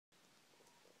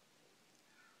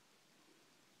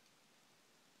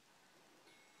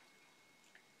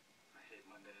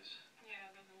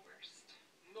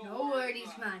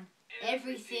man.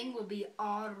 Everything will be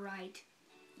alright.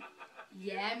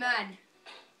 Yeah, man.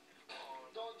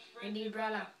 Indeed,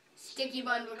 brother. Sticky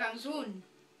bun will come soon.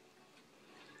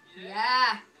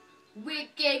 Yeah.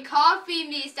 Wicked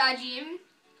coffee, Mr. Jim.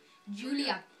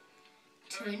 Julia,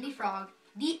 turn the frog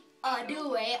the other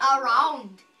way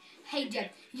around. Hey, Jim,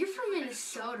 you're from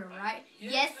Minnesota, right?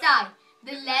 Yes, I.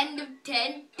 The land of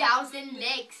 10,000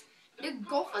 lakes. The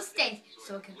Gopher State.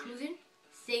 So, conclusion,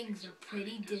 things are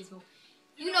pretty dismal.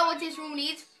 You know what this room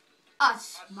needs? A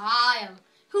smile.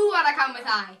 Who wanna come with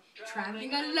I?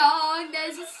 Traveling along,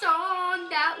 there's a song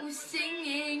that was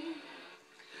singing.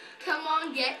 Come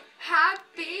on, get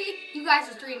happy. You guys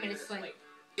are 3 minutes late.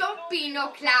 Don't be no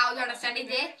cloud on a sunny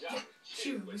day. Yeah,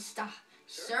 sure, Mr.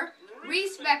 Sir.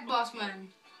 Respect, boss man.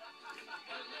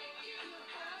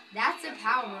 That's the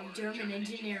power of German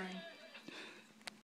engineering.